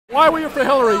Why were you for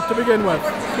Hillary to begin with?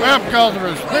 Well, because of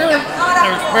her experience,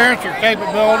 her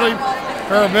capability,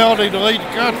 her ability to lead the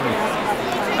country.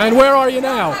 And where are you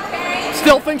now?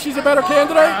 Still think she's a better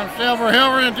candidate? I'm still for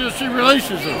Hillary until she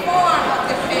releases her.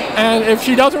 And if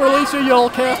she doesn't release her, you'll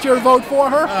cast your vote for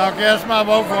her? I'll cast my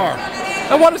vote for her.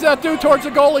 And what does that do towards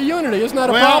the goal of unity? Isn't that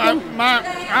a problem?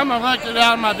 I'm elected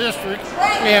out of my district,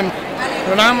 and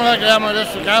when I'm elected out of my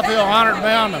district, I feel honored and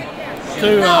bound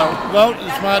to vote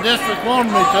as my district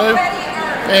wanted me to,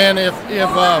 and and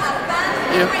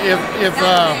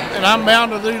I'm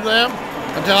bound to do that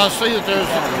until I see that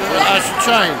I should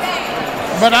change.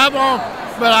 But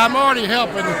I'm already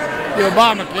helping the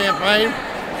Obama campaign,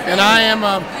 and I am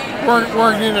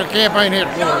working in the campaign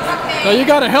headquarters. So you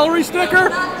got a Hillary sticker?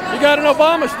 You got an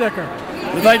Obama sticker?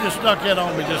 But they just stuck it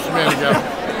on me just a minute ago.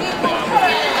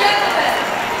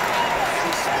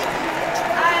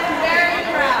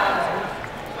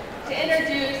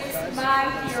 My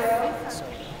hero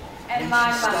and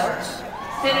my mother,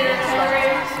 Senator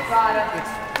Hillary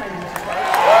Clinton.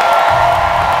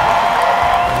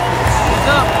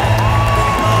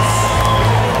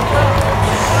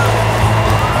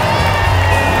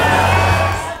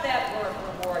 Have that work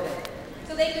rewarded,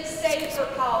 so they could save for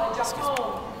college, a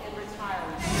home, and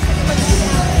retirement.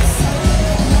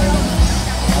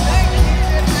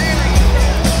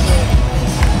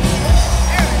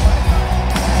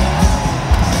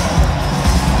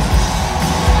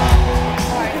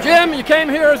 Jim, you came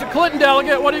here as a Clinton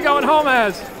delegate. What are you going home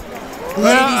as?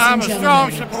 Well, I'm a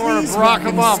strong supporter of Barack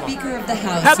Obama.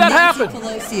 How'd that happen?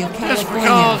 Just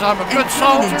because I'm a good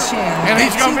soldier and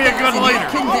he's going to be a good leader.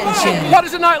 What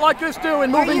does a night like this do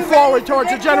in moving forward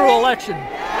towards the general election?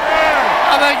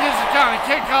 I think this is kind of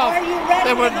kickoff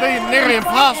that would be nearly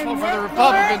impossible for the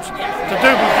Republicans to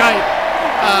duplicate.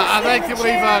 I think that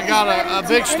we've got a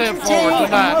big step forward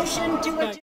tonight.